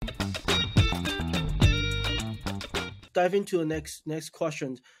dive into the next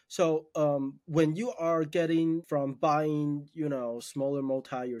question. So, when you are getting from buying, smaller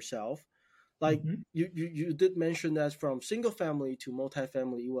multi yourself, like Mhm. you did mention that from single family to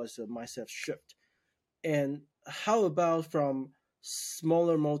multifamily, it was a mindset shift. And how about from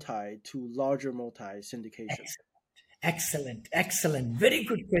smaller multi to larger multi syndication? Excellent, excellent. Very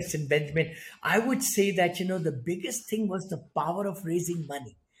good question, Benjamin. I would say that, the biggest thing was the power of raising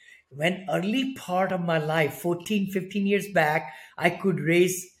money. When early part of my life, 14, 15 years back, I could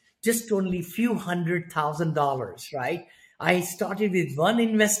raise just only few $100,000, right? I started with one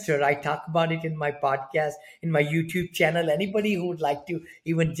investor. I talk about it in my podcast, in my YouTube channel. Anybody who would like to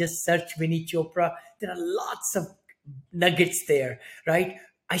even just search Vinney Chopra, there are lots of nuggets there, right?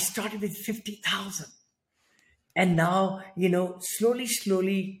 I started with 50,000, and now,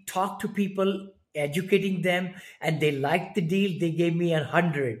 slowly talk to people, educating them, and they liked the deal. They gave me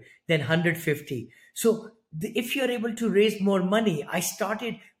 100, then 150. So if you're able to raise more money, I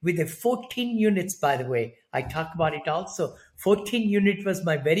started with a 14 units, by the way. I talk about it also. 14 unit was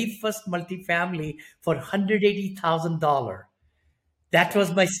my very first multifamily for $180,000. That was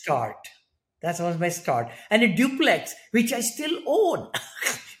Wow. my start. That was my start. And a duplex, which I still own.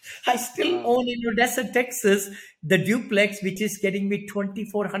 I still Wow. own in Odessa, Texas, the duplex, which is getting me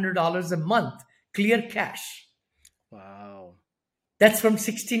 $2,400 a month, clear cash. Wow. That's from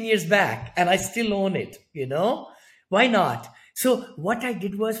 16 years back, and I still own it. Why not? So, what I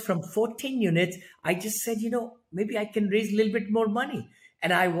did was from 14 units, I just said, maybe I can raise a little bit more money.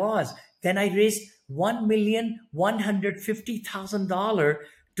 And I was. Then I raised $1,150,000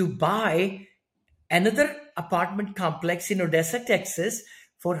 to buy another apartment complex in Odessa, Texas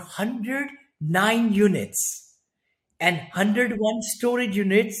for 109 units and 101 storage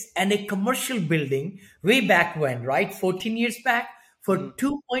units and a commercial building way back when, right? 14 years back Mhm. for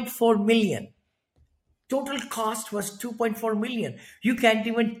 2.4 million. Total cost was 2.4 million. You can't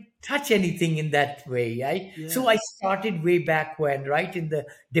even touch anything in that way, right? So I Yes. started way back when, right? In the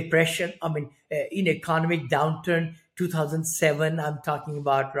depression, in economic downturn, 2007, I'm talking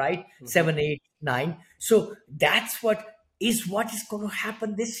about, right? Hmm. 7, 8, 9. So that's what is going to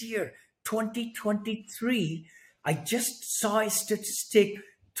happen this year, 2023. I just saw a statistic.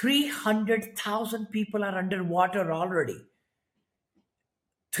 300,000 people are underwater already.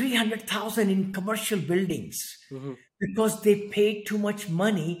 300,000 in commercial buildings Hmm. because they paid too much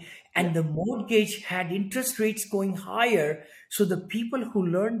money, Yeah. and the mortgage had interest rates going higher. So the people who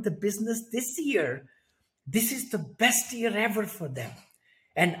learned the business this year, this is the best year ever for them.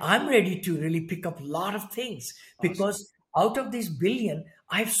 And I'm ready to really pick up a lot of things Awesome. because out of this billion,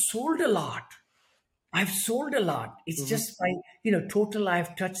 I've sold a lot. I've sold a lot. It's Hmm. just my, total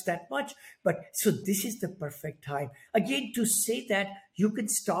I've touched that much. But so this is the perfect time. Again, to say that you can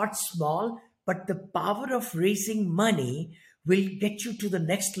start small, but the power of raising money will get you to the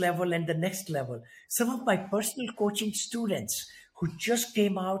next level and the next level. Some of my personal coaching students who just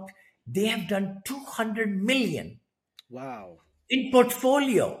came out, they have done 200 million Wow. in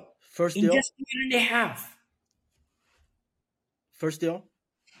portfolio First in deal. just a year and a half. First deal.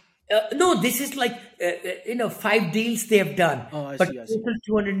 No, this is like 5 deals they have done, Oh, I but see. I see. total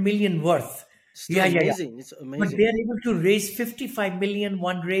 200 million worth. Still Yeah, yeah, yeah. amazing. It's But they amazing. are able to raise 55 million.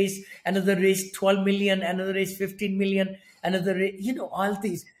 One raise, another raise 12 million, another raise 15 million, all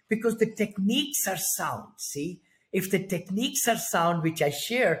these because the techniques are sound. See, if the techniques are sound, which I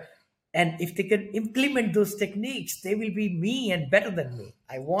share, and if they can implement those techniques, they will be me and better than me.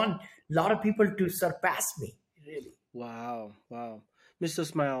 I want a lot of people to surpass me. Really. Wow. Wow. Mr.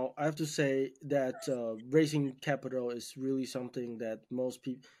 Smile, I have to say that raising capital is really something that most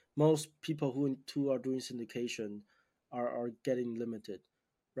people who are doing syndication are getting limited,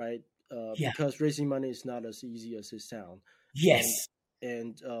 right? Yeah. Because raising money is not as easy as it sounds, and Yes.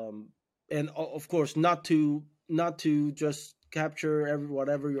 and of course not to just capture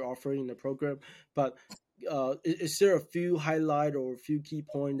whatever you're offering in the program, but is there a few highlight or a few key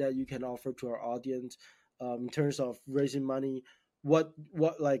point that you can offer to our audience in terms of raising money? What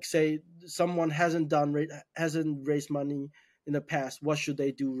like say someone hasn't raised money in the past, what should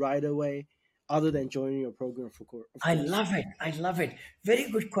they do right away other than joining your program, of I course? love it. I love it.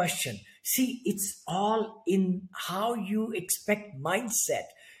 Very good question. See, it's all in how you expect mindset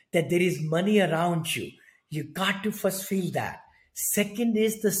that there is money around you. You got to first feel that. Second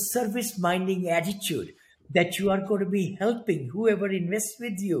is the service minding attitude that you are going to be helping whoever invests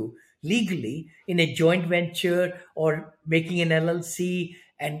with you legally in a joint venture or making an LLC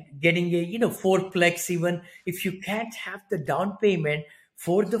and getting a fourplex. Even if you can't have the down payment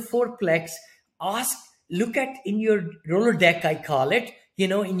for the fourplex, ask, look at in your roller deck, I call it,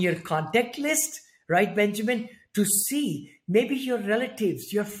 in your contact list, right, Benjamin? to see maybe your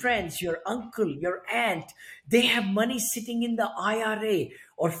relatives, your friends, your uncle, your aunt, they have money sitting in the IRA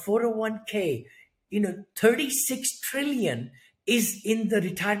or 401k. 36 trillion is in the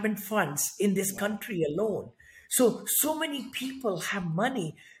retirement funds in this Wow. country alone. So many people have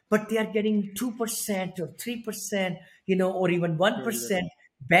money, but they are getting 2% or 3%, or even Very 1%. little.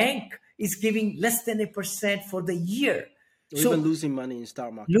 Bank is giving less than a percent for the year. Or even So losing money in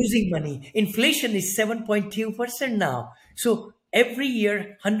stock market. losing money. Inflation is 7.2% now. So every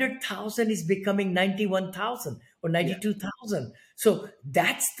year, 100,000 is becoming 91,000 or Yeah. 92,000. So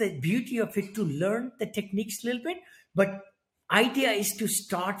that's the beauty of it, to learn the techniques a little bit. But idea is to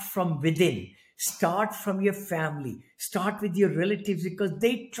start from within, start from your family, start with your relatives because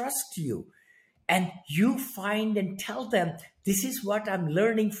they trust you, and you find and tell them, this is what I'm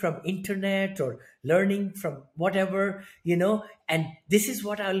learning from internet or learning from whatever, and this is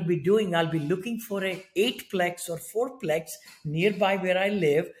what I'll be doing. I'll be looking for a eightplex or fourplex nearby where I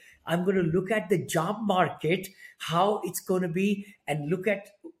live. I'm going to look at the job market, how it's going to be, and look at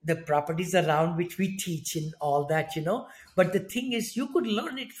the properties around which we teach and all that, but the thing is, you could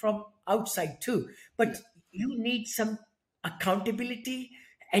learn it from outside too, Yeah. but you need some accountability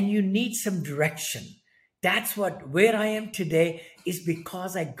and you need some direction. That's what where I am today is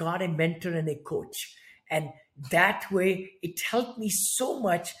because I got a mentor and a coach. And that way it helped me so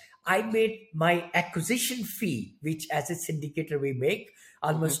much. I made my acquisition fee, which as a syndicator we make Hmm.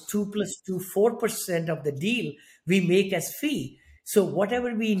 almost 2 plus 2, 4% of the deal we make as fee. So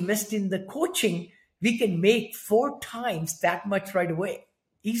whatever we invest in the coaching, we can make 4 times that much right away,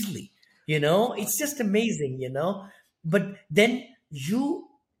 easily. It's Awesome. just amazing. But then you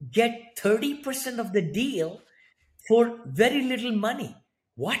get 30% of the deal for very little money.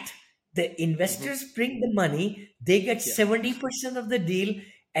 What? The Hmm. investors bring the money, they get Yeah. 70% of the deal,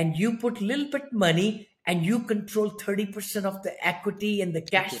 and you put little bit money and you control 30% of the equity and the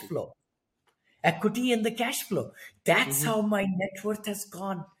cash Equity. flow. Equity and the cash flow. That's Hmm. how my net worth has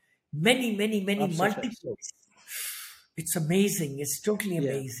gone many, many, many Up so fast. multiples. It's amazing. It's totally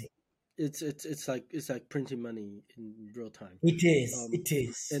Yeah. amazing. It's like printing money in real time. It is. Um, It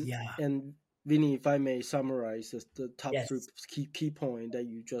is. and Yeah. and Vinny, if I may summarize the top three Yes. key point that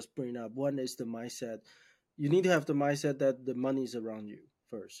you just bring up. One is the mindset. You need to have the mindset that the money is around you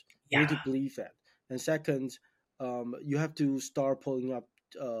first. You need Yeah. to believe that. And second, you have to start pulling up,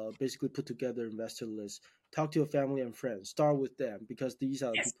 basically put together investor list. Talk to your family and friends. Start with them because these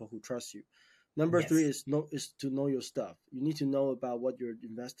are the Yes. people who trust you. Number three Yes. is to know your stuff. You need to know about what you're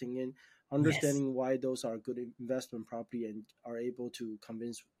investing in, Yes. understanding why those are good investment property, and are able to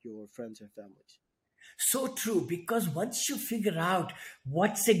convince your friends and families. So true, because once you figure out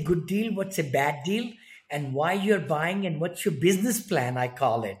what's a good deal, what's a bad deal, and why you're buying, and what's your business plan, I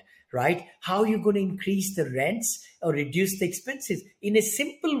call it, right? How you're going to increase the rents or reduce the expenses in a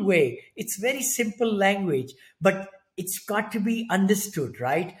simple way. It's very simple language, but it's got to be understood,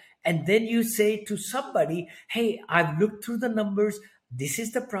 right? And then you say to somebody, hey, I've looked through the numbers. This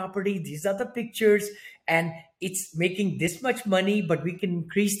is the property, these are the pictures, and it's making this much money, but we can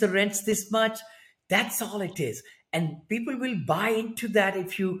increase the rents this much. That's all it is. And people will buy into that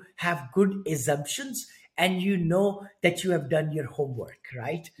if you have good assumptions and you know that you have done your homework,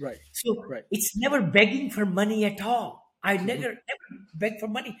 right? Right, So right. it's never begging for money at all. I Hmm. never beg for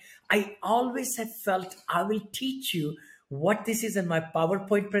money. I always have felt I will teach you what this is in my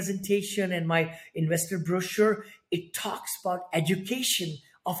PowerPoint presentation and my investor brochure. It talks about education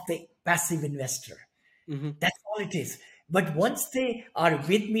of the passive investor. Hmm. That's all it is. But once they are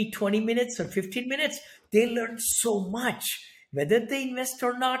with me 20 minutes or 15 minutes, they learn so much. Whether they invest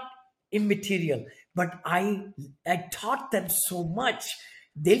or not, immaterial. But I taught them so much.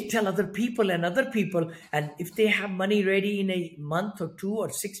 They'll tell other people and other people. And if they have money ready in a month or 2 or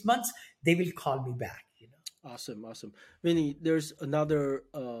 6 months, they will call me back. Awesome, awesome. Vinny, there's another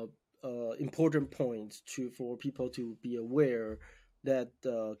important point for people to be aware that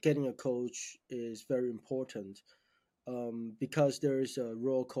getting a coach is very important, because there is a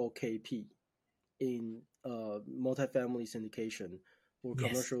role called KP in multifamily syndication or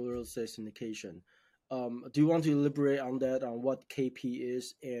Yes. commercial real estate syndication. Do you want to elaborate on that, on what KP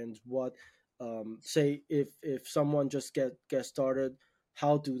is, and what, say, if someone just get started,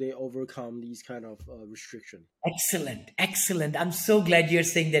 how do they overcome these kind of restriction? Excellent, excellent. I'm so glad you're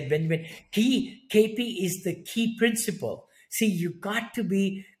saying that, Benjamin. Key KP is the key principle. See, you got to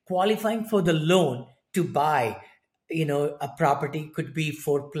be qualifying for the loan to buy. A property could be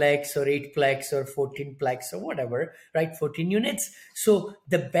fourplex or eightplex or 14plex or whatever, right? 14 units. So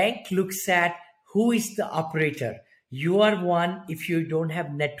the bank looks at who is the operator. You are one. If you don't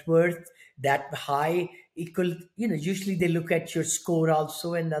have net worth, that high equal, usually they look at your score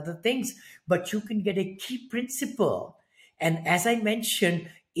also and other things, but you can get a key principle. And as I mentioned,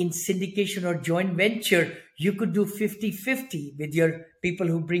 in syndication or joint venture, you could do 50-50 with your people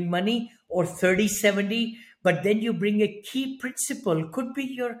who bring money, or 30-70. But then you bring a key principle, could be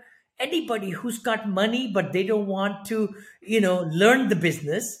your anybody who's got money, but they don't want to, learn the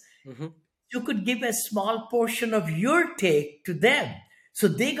business. Hmm. You could give a small portion of your take to them. So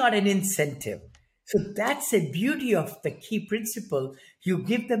they got an incentive. So that's a beauty of the key principle. You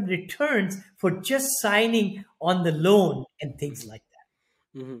give them returns for just signing on the loan and things Hmm. like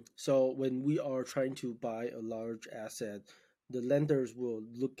Hmm. So when we are trying to buy a large asset, the lenders will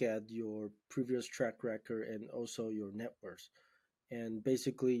look at your previous track record and also your net worth. And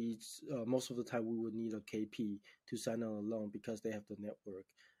basically, most of the time we would need a KP to sign on a loan because they have the network.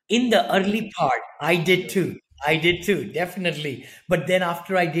 in And the early part. I did yeah, too. I did too, definitely. But then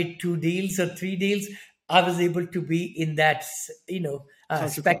after I did 2 deals or 3 deals, I was able to be in that country club.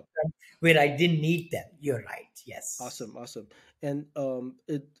 spectrum where I didn't need them. You're right. Yes. Awesome, awesome. And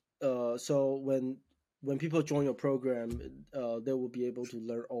so when people join your program, they will be able to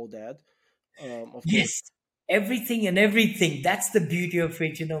learn all that. Of course. Yes, everything and everything. That's the beauty of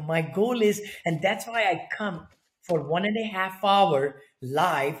it. My goal is, and that's why I come for 1.5 hour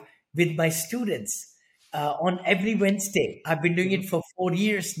live with my students on every Wednesday. I've been doing Hmm. it for 4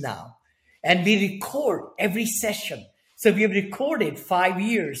 years now. And we record every session. So we have recorded 5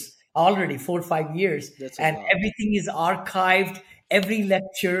 years already, 4 or 5 years, That's a and lot. everything is archived, every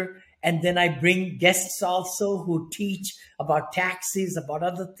lecture. And then I bring guests also who teach about taxes, about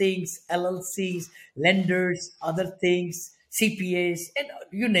other things, LLCs, lenders, other things, CPAs, and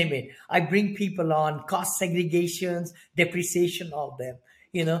you name it. I bring people on cost segregations, depreciation, all them.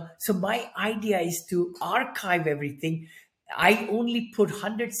 So my idea is to archive everything. I only put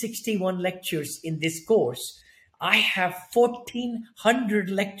 161 lectures in this course. I have 1,400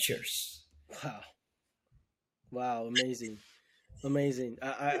 lectures. Wow, wow, amazing, amazing.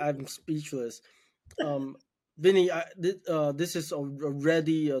 I'm speechless. Um, Vinny, this is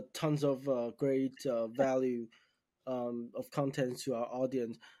already tons of great value of content to our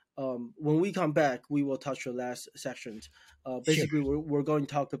audience. When we come back, we will touch the last sections. Sure, Basically, we're going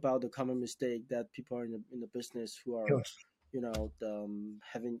to talk about the common mistake that people are in the business who are, sure,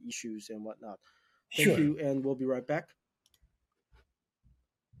 having issues and whatnot. Thank sure. you, and we'll be right back.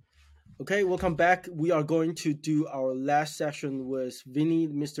 Okay, welcome back. We are going to do our last session with Vinny,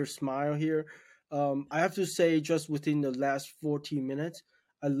 Mr. Smile here. I have to say, just within the last 14 minutes,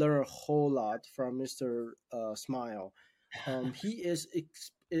 I learned a whole lot from Mr. Smile. He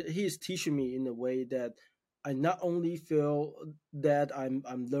is teaching me in a way that I not only feel that I'm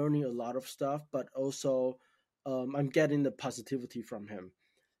learning a lot of stuff, but also I'm getting the positivity from him.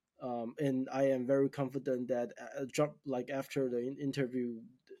 And I am very confident that like after the interview,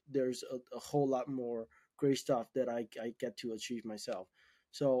 there's a whole lot more great stuff that I get to achieve myself.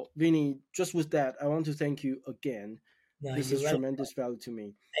 So, Vinny, just with that, I want to thank you again. No, This you're is welcome. tremendous value to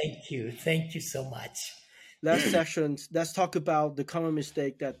me. Thank you. Thank you so much. Last sections, let's talk about the common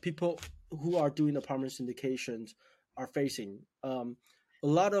mistake that people who are doing apartment syndications are facing. A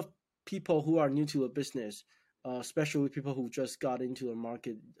lot of people who are new to a business, especially people who just got into the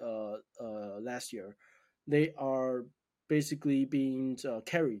market last year, they are basically being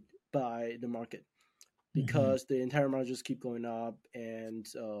carried by the market Hmm. because the entire market just keep going up, and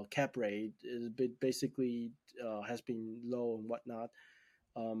cap rate is basically has been low and whatnot.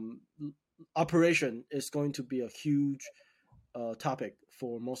 um, Operation is going to be a huge topic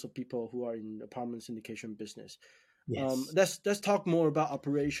for most of people who are in apartment syndication business. Yes. Let's talk more about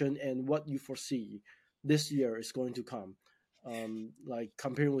operation and what you foresee this year is going to come. Like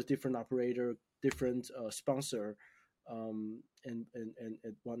comparing with different operator, different sponsor, and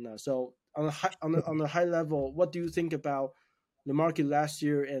whatnot. So on a high level, what do you think about the market last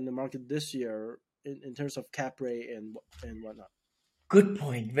year and the market this year in terms of cap rate and whatnot? Good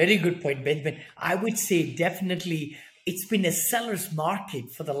point. Very good point, Benjamin. I would say definitely it's been a seller's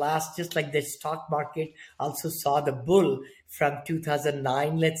market for the last, just like the stock market also saw the bull from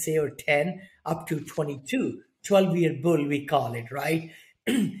 2009, let's say, or 10 up to 22, 12-year bull, we call it, right?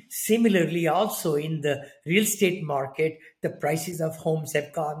 Similarly, also in the real estate market, the prices of homes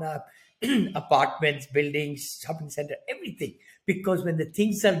have gone up, apartments, buildings, shopping center, everything. Because when the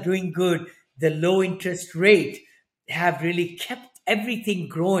things are doing good, the low interest rate have really kept everything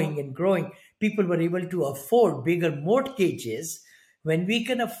growing and growing. People were able to afford bigger mortgages. When we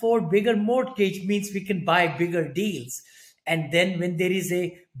can afford bigger mortgage means we can buy bigger deals. And then when there is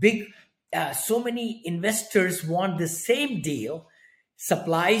a big, so many investors want the same deal,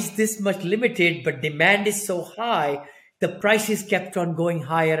 Supply is this much limited, but demand is so high, the prices kept on going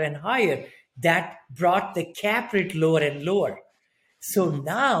higher and higher. That brought the cap rate lower and lower. So Hmm.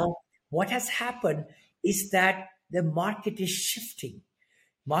 now what has happened is that the market is shifting.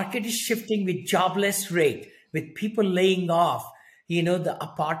 Market is shifting with jobless rate, with people laying off. The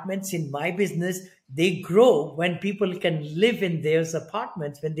apartments in my business, they grow when people can live in those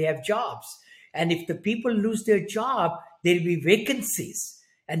apartments when they have jobs. And if the people lose their job, there'll be vacancies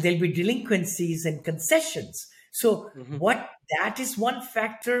and there'll be delinquencies and concessions. So Hmm. what that is one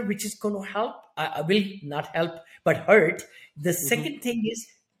factor which is going to help, I will not help but hurt. The Hmm. second thing is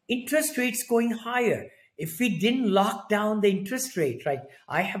interest rates going higher. If we didn't lock down the interest rate, right?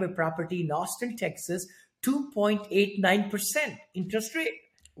 I have a property in Austin, Texas, 2.89% interest rate,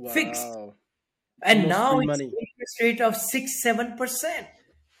 fixed. Wow. And Almost now free it's money. interest rate of 6-7%.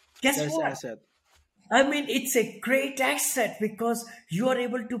 Guess That's what? asset. I mean, it's a great asset because you are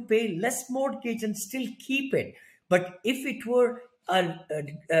able to pay less mortgage and still keep it. But if it were a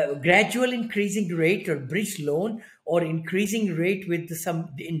gradual increasing rate or bridge loan or increasing rate with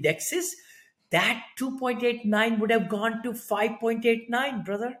some indexes, that 2.89 would have gone to 5.89,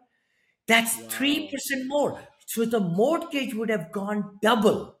 brother. That's Wow. 3% more. So the mortgage would have gone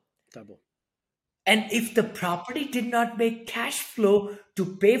double. Double. And if the property did not make cash flow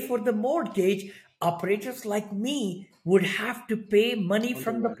to pay for the mortgage, operators like me would have to pay money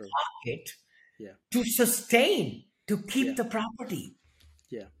from the Underwater. pocket Yeah. to sustain, to keep Yeah. the property.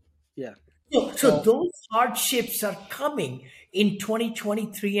 Yeah. Yeah. So So, those hardships are coming in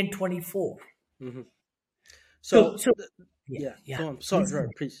 2023 and 24. mhm. So, So, so yeah, yeah. yeah. Go on. Sorry, Please go sorry,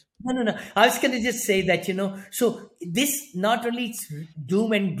 ahead. please. No, no, no. I was going to just say that, so this not only it's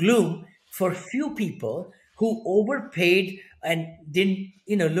doom and gloom for few people who overpaid and didn't,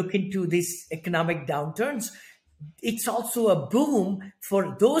 look into these economic downturns. It's also a boom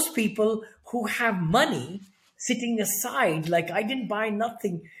for those people who have money sitting aside. Like I didn't buy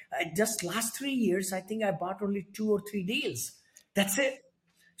nothing. Just last 3 years, I think I bought only 2 or 3 deals. That's it.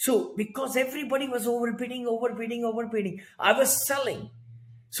 So because everybody was overbidding, overbidding, overbidding, I was selling.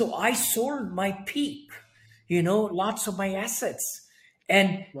 So I sold my peak, lots of my assets.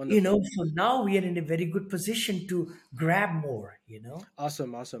 And, Wonderful. so now we are in a very good position to grab more.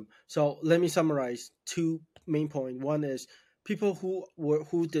 Awesome, awesome. So let me summarize two main points. One is people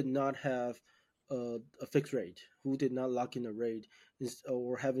who did not have a fixed rate, who did not lock in a rate,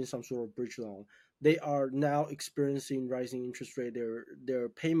 or having some sort of bridge loan, they are now experiencing rising interest rate. Their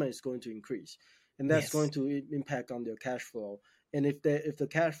payment is going to increase, and that's going Yes. to impact on their cash flow. And if the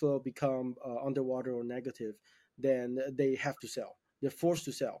cash flow become underwater or negative, then they have to sell. They're forced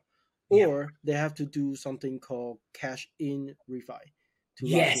to sell, Yeah. or they have to do something called cash in refi to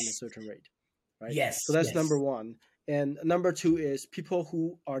lock in a Yes. certain rate, right? So Yes. that's number Yes. one. And number two is people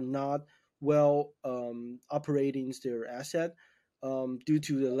who are not well operating their asset due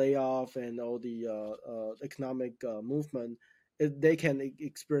to the layoff and all the economic movement. They can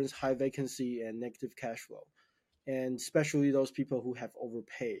experience high vacancy and negative cash flow, and especially those people who have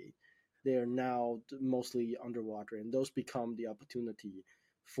overpaid, they are now mostly underwater, and those become the opportunity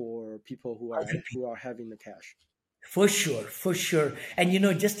for people who are having the cash. For sure, for sure. And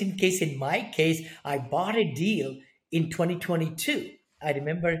just in case, in my case, I bought a deal in 2022. I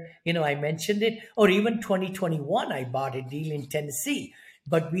remember, I mentioned it, or even 2021, I bought a deal in Tennessee.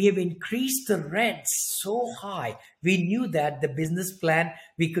 But we have increased the rents so high. We knew that the business plan,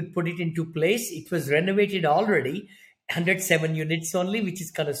 we could put it into place. It was renovated already, 107 units only, which is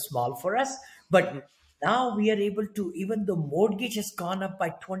kind of small for us. Hmm. But now we are able to, even the mortgage has gone up by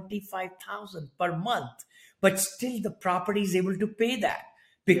 25,000 per month, but still the property is able to pay that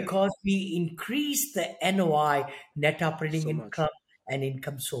Yeah, because we increase the NOI, net operating so income, much. and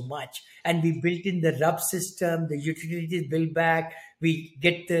income so much. And we built in the RUB system, the utilities bill back, we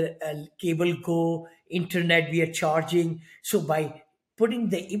get the cable go, internet we are charging. So by putting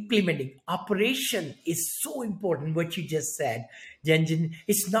the implementing operation is so important, what you just said, Janjan.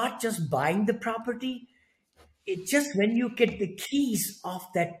 It's not just buying the property, it just when you get the keys of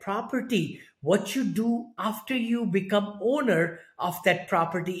that property, what you do after you become owner of that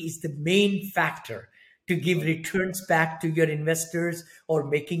property is the main factor to give Love it. returns back to your investors or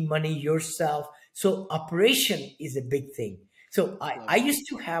making money yourself. So operation is a big thing. So i, Love I it. used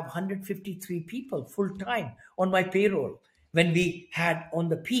to have 153 people full time on my payroll when we had on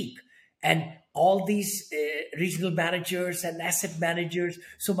the peak, and all these regional managers and asset managers.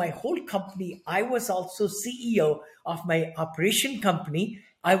 So my whole company, I was also CEO of my operation company.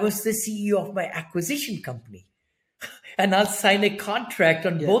 I was the CEO of my acquisition company, and I'll sign a contract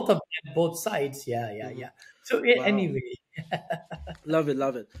on Yeah. both of them, both sides. Yeah, yeah, Hmm. yeah. So Wow. anyway, Love it,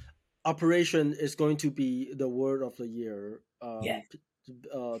 love it. Operation is going to be the word of the year. Yes,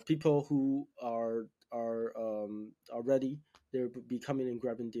 People who are ready, they'll be coming and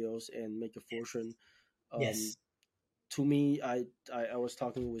grabbing deals and make a fortune. Um, yes, to me, I was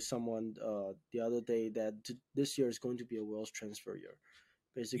talking with someone the other day that this year is going to be a wealth transfer year.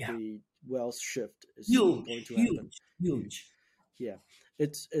 yeah. Basically, wealth shift is Huge, going to happen. huge, huge. Yeah,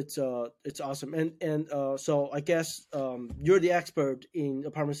 it's awesome. And so I guess you're the expert in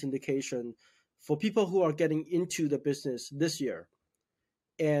apartment syndication for people who are getting into the business this year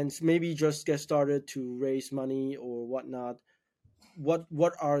and maybe just get started to raise money or whatnot. What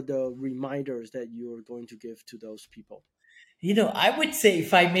are the reminders that you're going to give to those people? I would say,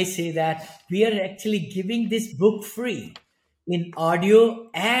 if I may say that, we are actually giving this book free in audio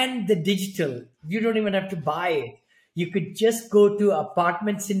and the digital. You don't even have to buy it. You could just go to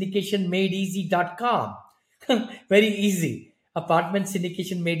apartmentsyndicationmadeeasy.com. Very easy.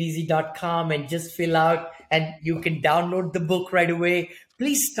 Apartmentsyndicationmadeeasy.com, and just fill out, and you can download the book right away.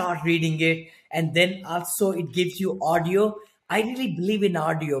 Please start reading it. And then also it gives you audio. I really believe in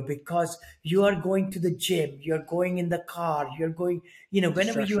audio because you are going to the gym, you're going in the car, you're going,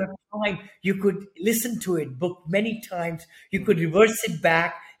 whenever you have Distraction. time, you could listen to it, book many times. You could Hmm. reverse it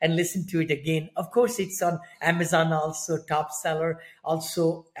back and listen to it again. Of course, it's on Amazon also, top seller,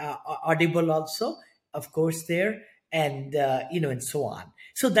 also Audible also, of course, there, and and so on.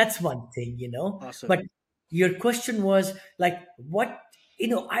 So that's one thing. Awesome. But your question was like, what,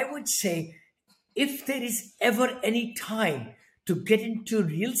 I would say, if there is ever any time to get into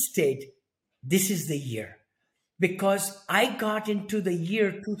real estate, this is the year. Because I got into the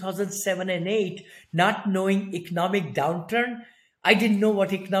year 2007 and 8 not knowing economic downturn. I didn't know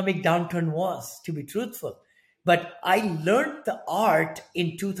what economic downturn was, to be truthful. But I learned the art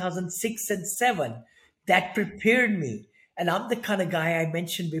in 2006 and 7 that prepared me. And I'm the kind of guy I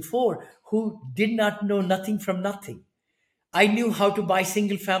mentioned before who did not know nothing from nothing. I knew how to buy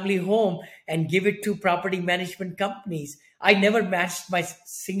single family home and give it to property management companies. I never managed my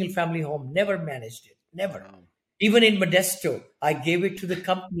single family home, never managed it, never. Wow. Even in Modesto, I gave it to the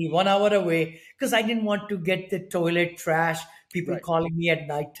company 1 hour away because I didn't want to get the toilet trash, people Right. calling me at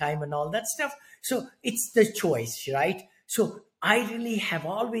night time and all that stuff. So it's the choice, right? So I really have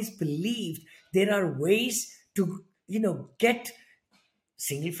always believed there are ways to, get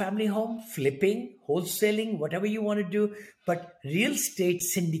single family home, flipping, wholesaling, whatever you want to do. But real estate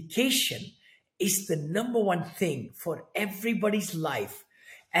syndication is the number one thing for everybody's life.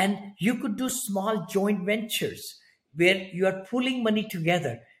 And you could do small joint ventures where you are pulling money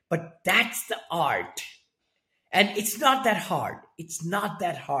together. But that's the art. And it's not that hard. It's not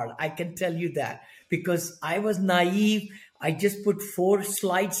that hard. I can tell you that because I was naive. I just put four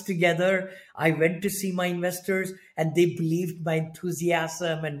slides together. I went to see my investors and they believed my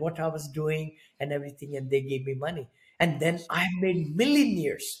enthusiasm and what I was doing and everything. And they gave me money. And then Awesome. I made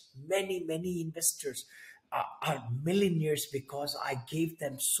millionaires. Many, many investors are millionaires because I gave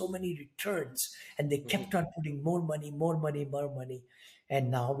them so many returns and they Hmm. kept on putting more money, more money, more money.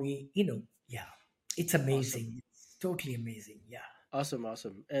 And now yeah, it's Awesome. amazing. It's totally amazing. Yeah. Awesome,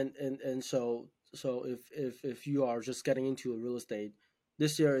 awesome. And so if you are just getting into a real estate,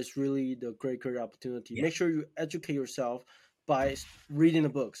 this year is really the great career opportunity. Yeah. Make sure you educate yourself by reading the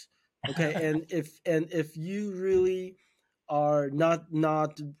books. Okay, and if you really are not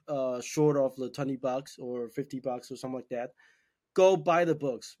short of the $20 or $50 or something like that, go buy the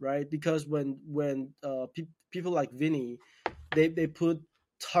books, right? Because when people like Vinny, they put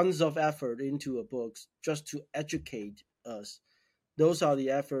tons of effort into a books just to educate us. Those are the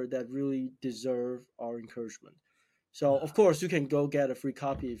effort that really deserve our encouragement. So of course you can go get a free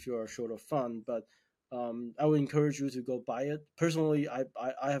copy if you are short of fund, but I would encourage you to go buy it. Personally, I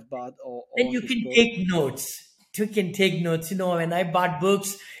have bought Then all you his can books. take notes. You can take notes. When I bought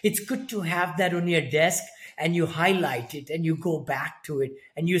books, it's good to have that on your desk and you highlight it and you go back to it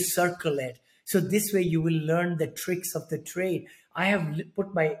and you circle it. So this way you will learn the tricks of the trade. I have it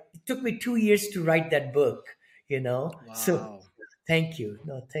took me 2 years to write that book. So Wow. thank you.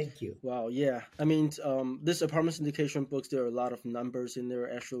 No, thank you. Wow, yeah. I mean, this apartment syndication books, there are a lot of numbers in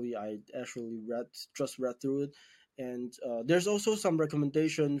there. Actually, I actually read through it, and there's also some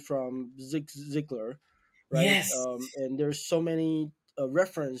recommendation from Zig Ziglar, right? Yes. And there's so many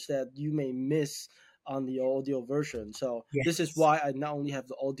reference that you may miss on the audio version. So this is Yes. why I not only have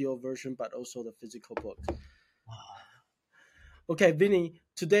the audio version but also the physical book. Okay, Vinny,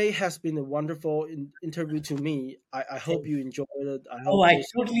 today has been a wonderful interview to me. I hope Thank you enjoyed it. I Oh, hope I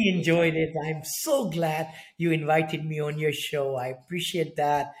this totally was enjoyed it. I'm so glad you invited me on your show. I appreciate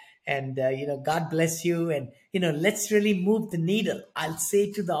that. And God bless you. And let's really move the needle. I'll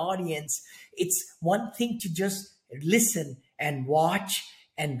say to the audience, it's one thing to just listen and watch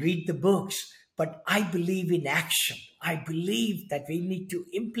and read the books, but I believe in action. I believe that we need to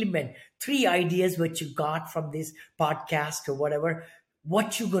implement three ideas what you got from this podcast or whatever,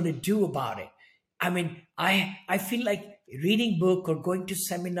 what you're going to do about it. I mean, I feel like reading book or going to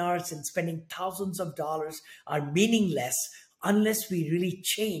seminars and spending thousands of dollars are meaningless unless we really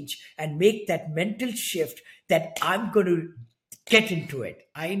change and make that mental shift that I'm going to get into it.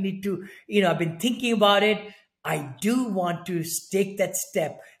 I need to, I've been thinking about it. I do want to take that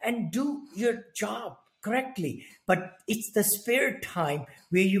step and do your job correctly. But it's the spare time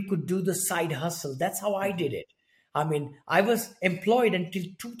where you could do the side hustle. That's how I did it. I mean, I was employed until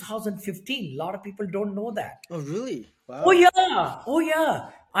 2015. A lot of people don't know that. Oh, really? Oh Wow. yeah, oh yeah.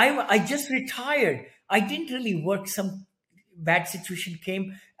 I just retired. I didn't really work. Some bad situation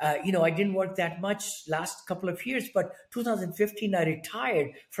came. I didn't work that much last couple of years. But 2015, I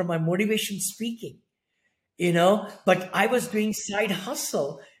retired from my motivation speaking. But I was doing side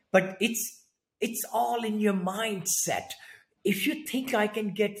hustle. But it's all in your mindset. If you think I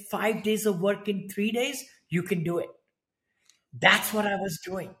can get 5 days of work in 3 days, you can do it. That's what I was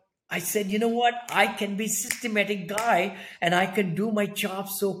doing. I said, you know what? I can be systematic guy and I can do my job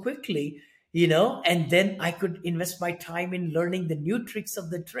so quickly, and then I could invest my time in learning the new tricks of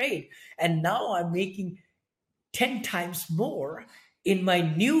the trade. And now I'm making 10 times more in my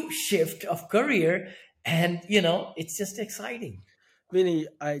new shift of career. And, it's just exciting. Vinny,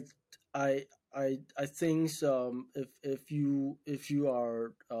 I think if you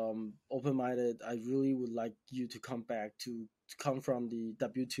are open minded, I really would like you to come back to come from the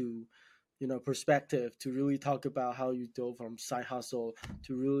W2, perspective to really talk about how you go from side hustle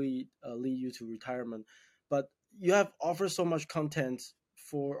to really lead you to retirement. But you have offered so much content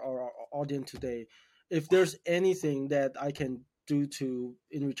for our audience today. If there's anything that I can do to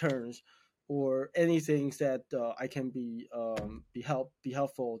in returns, or anything that I can be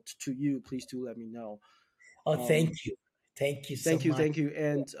helpful to you, please do let me know. Oh, thank Um, you. Thank you so Thank you, much. thank you.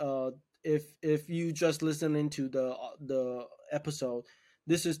 And if you just listening to the episode,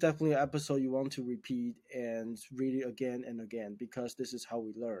 this is definitely an episode you want to repeat and read it again and again, because this is how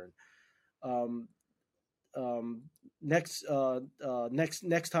we learn. Um, next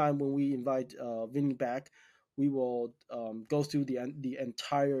time when we invite Vinny back, we will go through the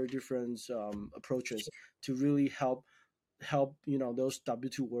entire different approaches to really help those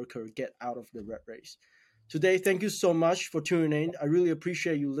W2 workers get out of the rat race. Today, thank you so much for tuning in. I really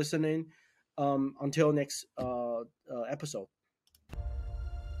appreciate you listening. Until next episode.